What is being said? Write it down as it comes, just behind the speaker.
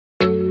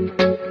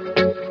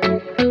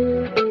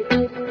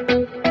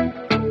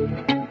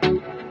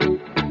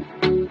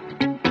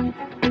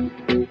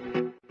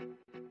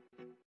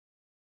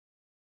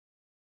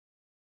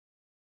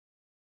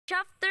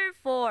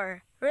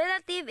4.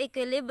 Relative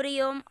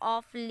equilibrium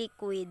of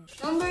liquid.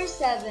 Number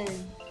 7.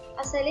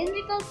 A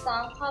cylindrical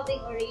tank having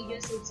a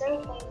radius of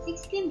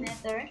 0.60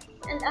 meter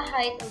and a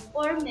height of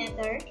 4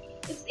 meter,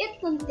 if it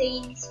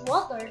contains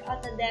water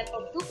at a depth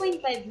of 2.5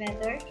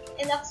 meter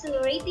and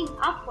accelerating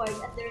upward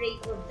at the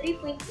rate of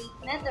 3.8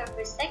 meter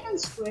per second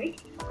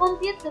squared,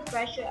 compute the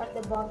pressure at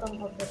the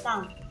bottom of the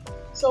tank.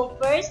 So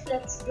first,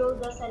 let's draw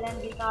the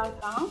cylindrical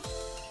tank,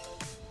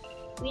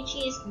 which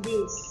is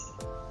this.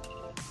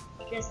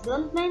 Just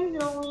don't mind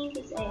drawing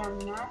because I am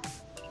not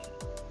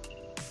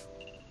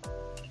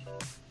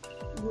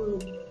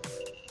good.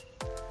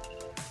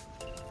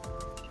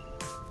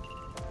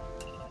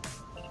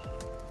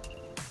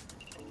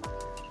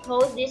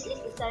 So this is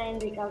the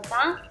cylindrical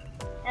tank,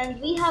 and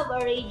we have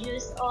a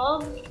radius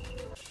of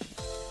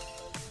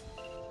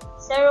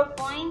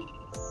 0.60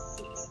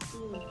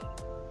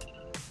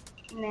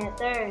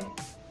 meter.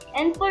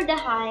 And for the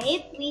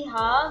height, we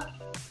have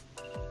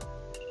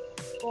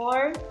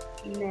 4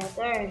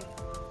 meter.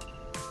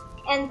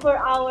 And for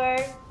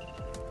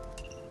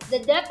the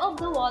depth of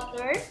the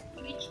water,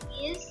 which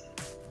is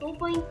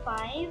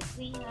 2.5,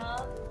 we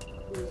have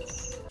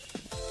this.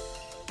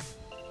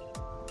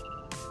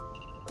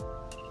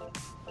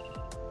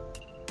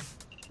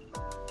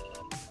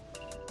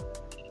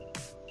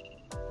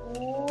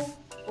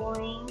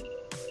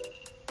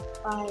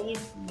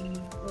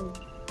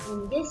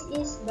 And this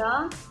is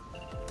the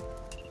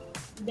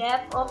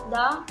depth of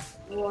the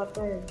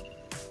water.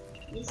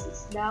 This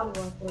is the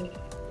water.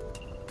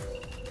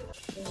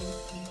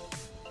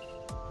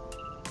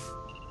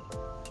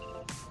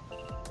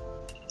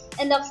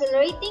 And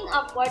accelerating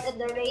upward at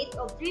the rate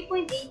of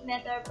 3.8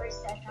 meter per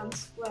second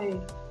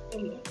squared.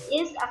 And it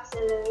is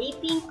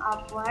accelerating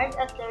upward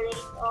at the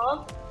rate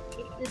of,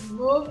 it would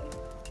move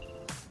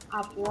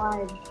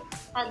upward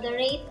at the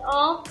rate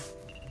of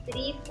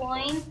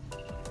 3.8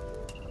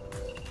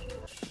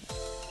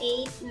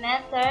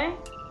 meter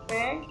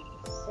per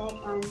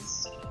second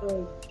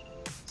squared.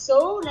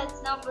 So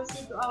let's now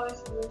proceed to our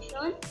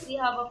solution. We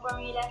have a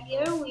formula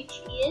here,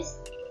 which is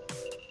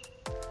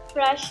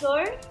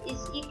pressure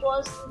is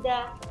equals to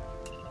the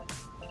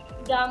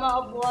gamma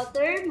of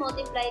water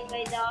multiplied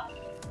by the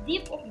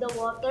depth of the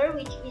water,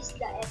 which is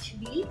the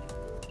HB,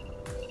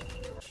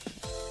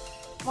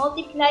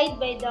 multiplied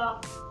by the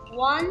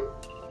 1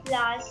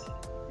 plus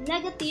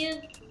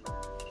negative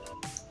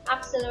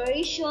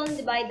acceleration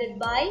divided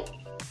by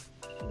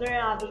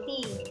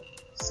gravity.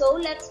 So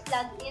let's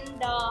plug in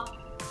the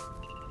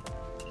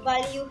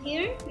value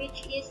here,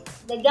 which is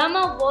the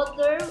gamma of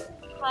water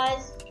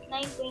has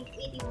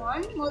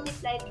 9.81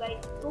 multiplied by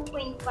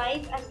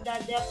 2.5 as the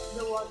depth of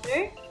the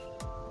water.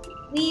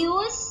 We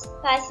use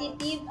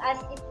positive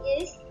as it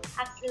is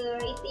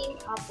accelerating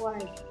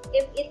upward.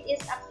 If it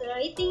is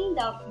accelerating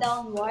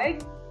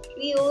downward,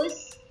 we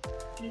use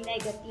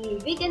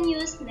negative. We can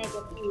use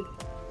negative.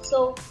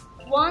 So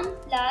 1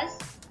 plus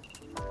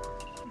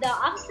the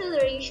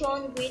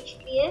acceleration, which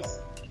is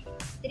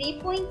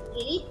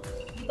 3.8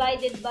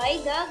 divided by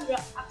the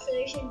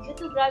acceleration due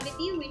to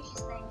gravity, which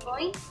is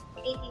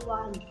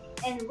 9.81.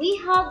 And we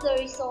have the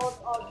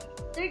result of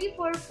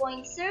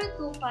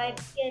 34.025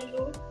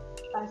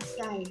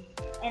 kilopascal.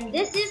 And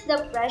this is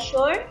the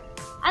pressure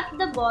at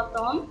the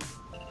bottom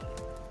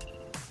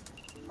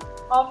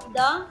of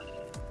the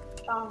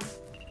tank.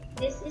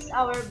 This is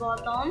our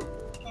bottom,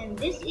 and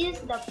this is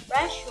the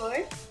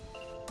pressure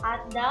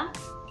at the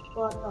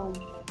bottom,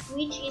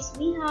 which is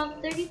we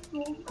have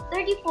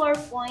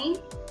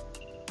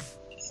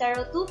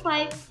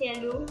 34.025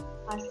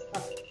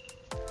 kilopascal.